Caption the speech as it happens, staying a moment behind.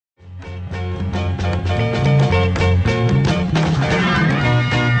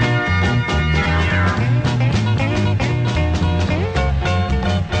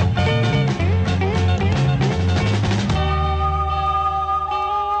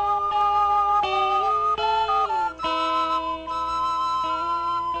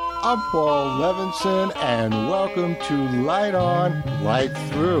I'm Paul Levinson, and welcome to Light On, Light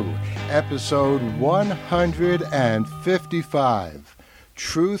Through, episode 155.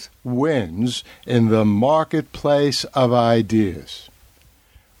 Truth Wins in the Marketplace of Ideas.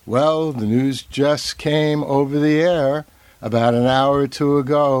 Well, the news just came over the air about an hour or two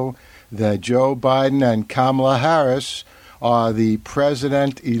ago that Joe Biden and Kamala Harris are the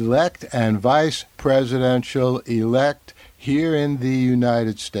president-elect and vice presidential-elect here in the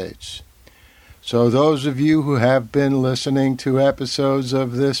United States. So those of you who have been listening to episodes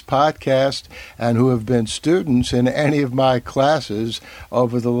of this podcast and who have been students in any of my classes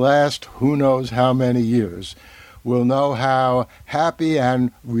over the last who knows how many years will know how happy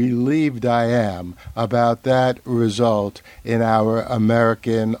and relieved I am about that result in our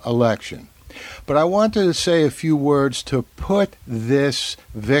American election. But I wanted to say a few words to put this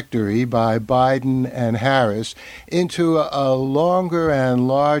victory by Biden and Harris into a longer and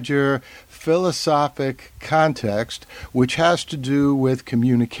larger philosophic context, which has to do with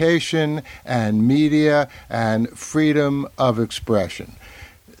communication and media and freedom of expression.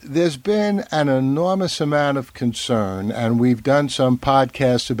 There's been an enormous amount of concern, and we've done some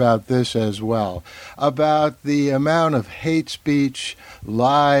podcasts about this as well, about the amount of hate speech,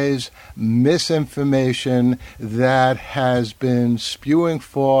 lies, misinformation that has been spewing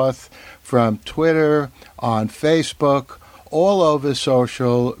forth from Twitter, on Facebook, all over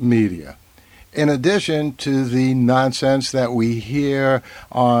social media. In addition to the nonsense that we hear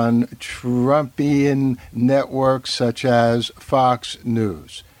on Trumpian networks such as Fox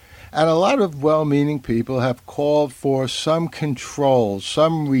News. And a lot of well-meaning people have called for some control,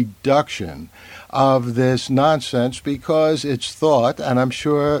 some reduction of this nonsense because it's thought, and I'm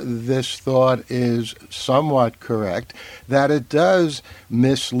sure this thought is somewhat correct, that it does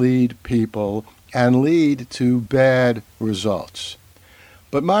mislead people and lead to bad results.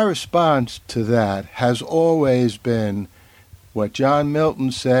 But my response to that has always been what John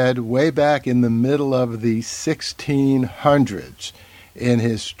Milton said way back in the middle of the 1600s in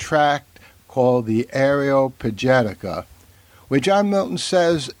his tract called the Areopagitica, where John Milton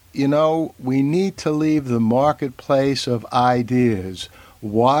says, we need to leave the marketplace of ideas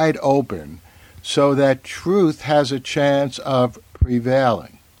wide open so that truth has a chance of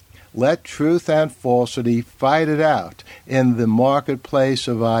prevailing. Let truth and falsity fight it out in the marketplace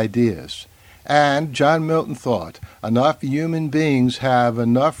of ideas. And John Milton thought enough human beings have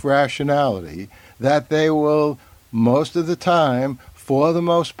enough rationality that they will, most of the time, for the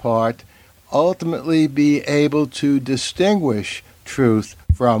most part, ultimately be able to distinguish truth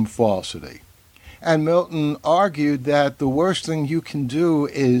from falsity. And Milton argued that the worst thing you can do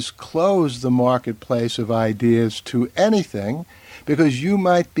is close the marketplace of ideas to anything, because you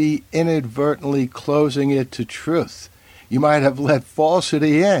might be inadvertently closing it to truth. You might have let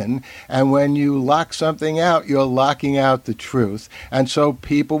falsity in, and when you lock something out, you're locking out the truth. And so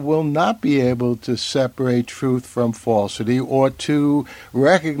people will not be able to separate truth from falsity or to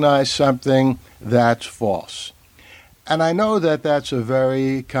recognize something that's false. And I know that that's a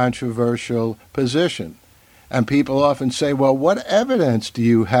very controversial position. And people often say, well, what evidence do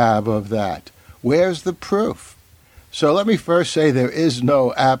you have of that? Where's the proof? So let me first say there is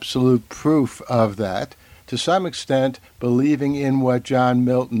no absolute proof of that. To some extent, believing in what John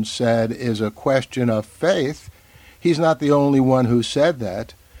Milton said is a question of faith. He's not the only one who said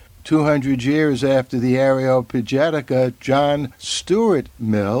that. 200 years after the Areopagitica, John Stuart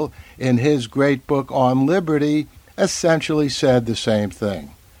Mill, in his great book on liberty, essentially said the same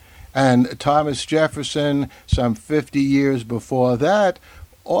thing. And Thomas Jefferson, some 50 years before that,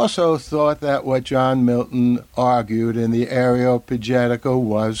 also thought that what John Milton argued in the Areopagitica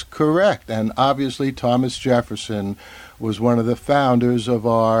was correct. And obviously Thomas Jefferson was one of the founders of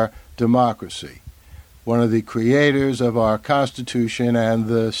our democracy, one of the creators of our Constitution and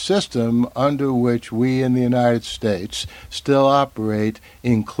the system under which we in the United States still operate,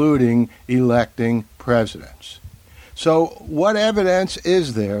 including electing presidents. So what evidence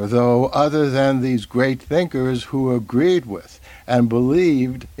is there, though, other than these great thinkers who agreed with and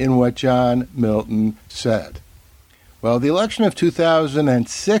believed in what John Milton said? Well, the election of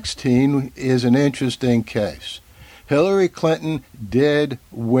 2016 is an interesting case. Hillary Clinton did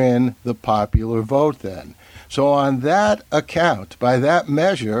win the popular vote then. So on that account, by that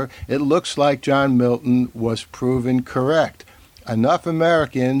measure, it looks like John Milton was proven correct. Enough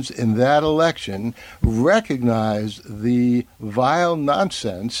Americans in that election recognized the vile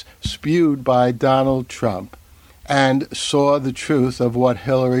nonsense spewed by Donald Trump and saw the truth of what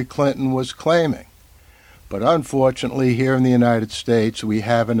Hillary Clinton was claiming. But unfortunately, here in the United States, we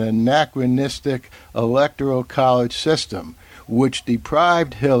have an anachronistic electoral college system which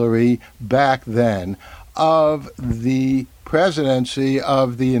deprived Hillary back then of the presidency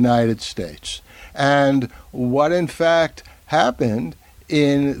of the United States. And what in fact happened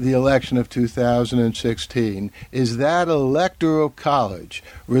in the election of 2016 is that Electoral College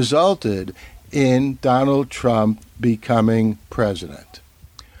resulted in Donald Trump becoming president.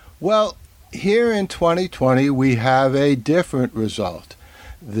 Well, here in 2020, we have a different result.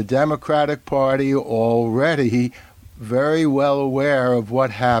 The Democratic Party, already very well aware of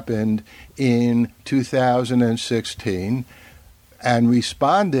what happened in 2016 and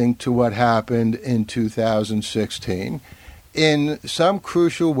responding to what happened in 2016, in some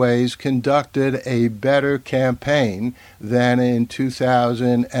crucial ways conducted a better campaign than in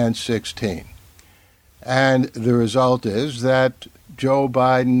 2016. And the result is that Joe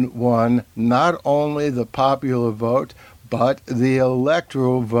Biden won not only the popular vote, but the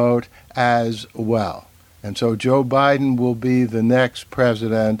electoral vote as well. And so Joe Biden will be the next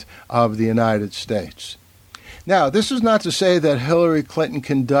president of the United States. Now, this is not to say that Hillary Clinton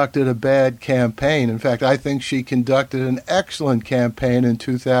conducted a bad campaign. In fact, I think she conducted an excellent campaign in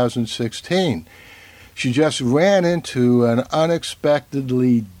 2016. She just ran into an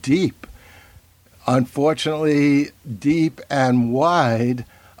unexpectedly deep, unfortunately deep and wide,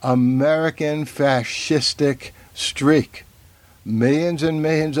 American fascistic streak. Millions and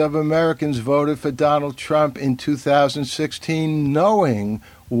millions of Americans voted for Donald Trump in 2016 knowing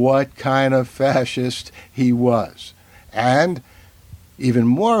what kind of fascist he was. And even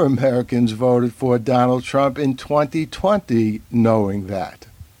more Americans voted for Donald Trump in 2020 knowing that.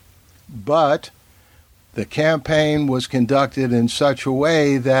 But the campaign was conducted in such a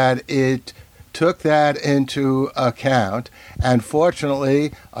way that it took that into account, and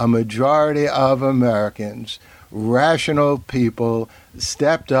fortunately, a majority of Americans, rational people,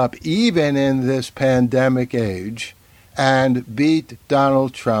 stepped up even in this pandemic age and beat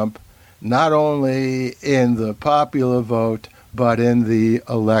Donald Trump not only in the popular vote but in the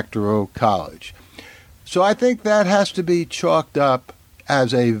Electoral College. So I think that has to be chalked up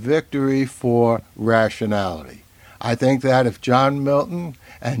as a victory for rationality. I think that if John Milton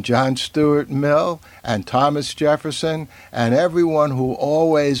and John Stuart Mill and Thomas Jefferson and everyone who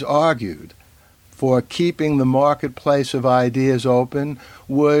always argued for keeping the marketplace of ideas open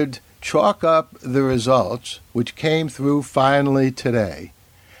would chalk up the results, which came through finally today,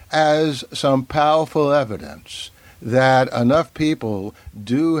 as some powerful evidence that enough people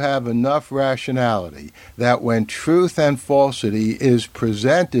do have enough rationality that when truth and falsity is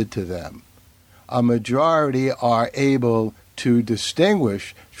presented to them, a majority are able to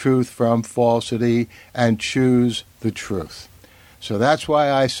distinguish truth from falsity and choose the truth. So that's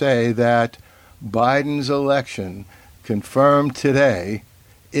why I say that Biden's election, confirmed today,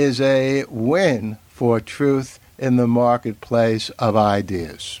 is a win for truth in the marketplace of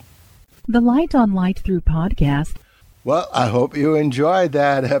ideas. The Light on Light Through podcast. Well, I hope you enjoyed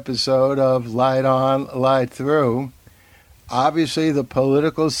that episode of Light On, Light Through. Obviously, the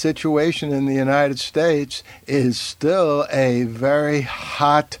political situation in the United States is still a very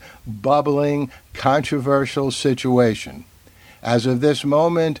hot, bubbling, controversial situation. As of this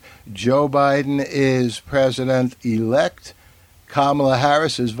moment, Joe Biden is president-elect. Kamala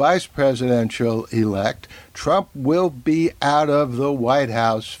Harris is vice presidential-elect. Trump will be out of the White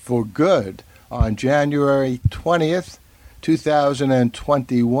House for good on January 20th,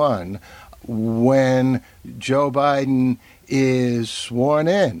 2021, when Joe Biden is sworn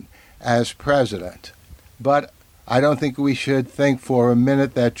in as president. But I don't think we should think for a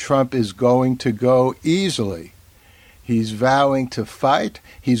minute that Trump is going to go easily. He's vowing to fight.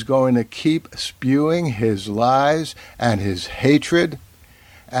 He's going to keep spewing his lies and his hatred.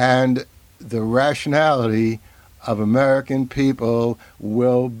 And the rationality of American people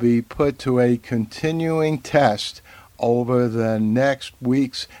will be put to a continuing test over the next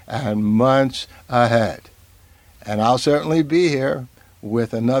weeks and months ahead. And I'll certainly be here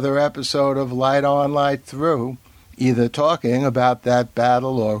with another episode of Light On, Light Through, either talking about that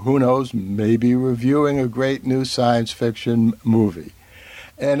battle or, who knows, maybe reviewing a great new science fiction movie.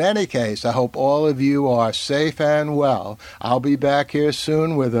 In any case, I hope all of you are safe and well. I'll be back here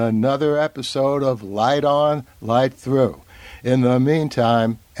soon with another episode of Light On, Light Through. In the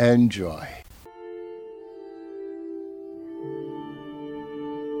meantime, enjoy.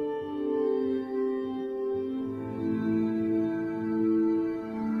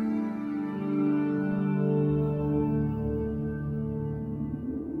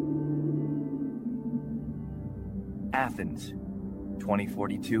 Athens,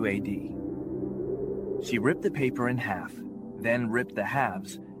 2042 AD. She ripped the paper in half, then ripped the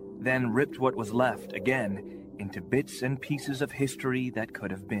halves, then ripped what was left again into bits and pieces of history that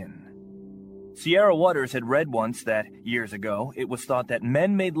could have been. Sierra Waters had read once that, years ago, it was thought that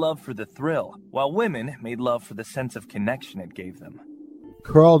men made love for the thrill, while women made love for the sense of connection it gave them.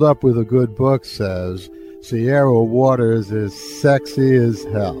 Curled Up with a Good Book says, Sierra Waters is sexy as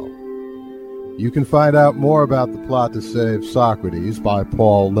hell. You can find out more about The Plot to Save Socrates by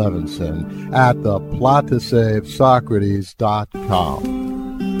Paul Levinson at theplottosavesocrates.com.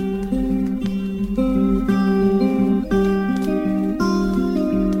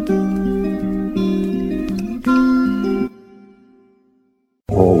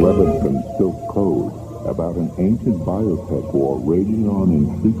 Paul Levinson Silk Code about an ancient biotech war raging on in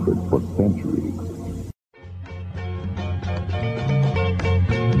secret for centuries.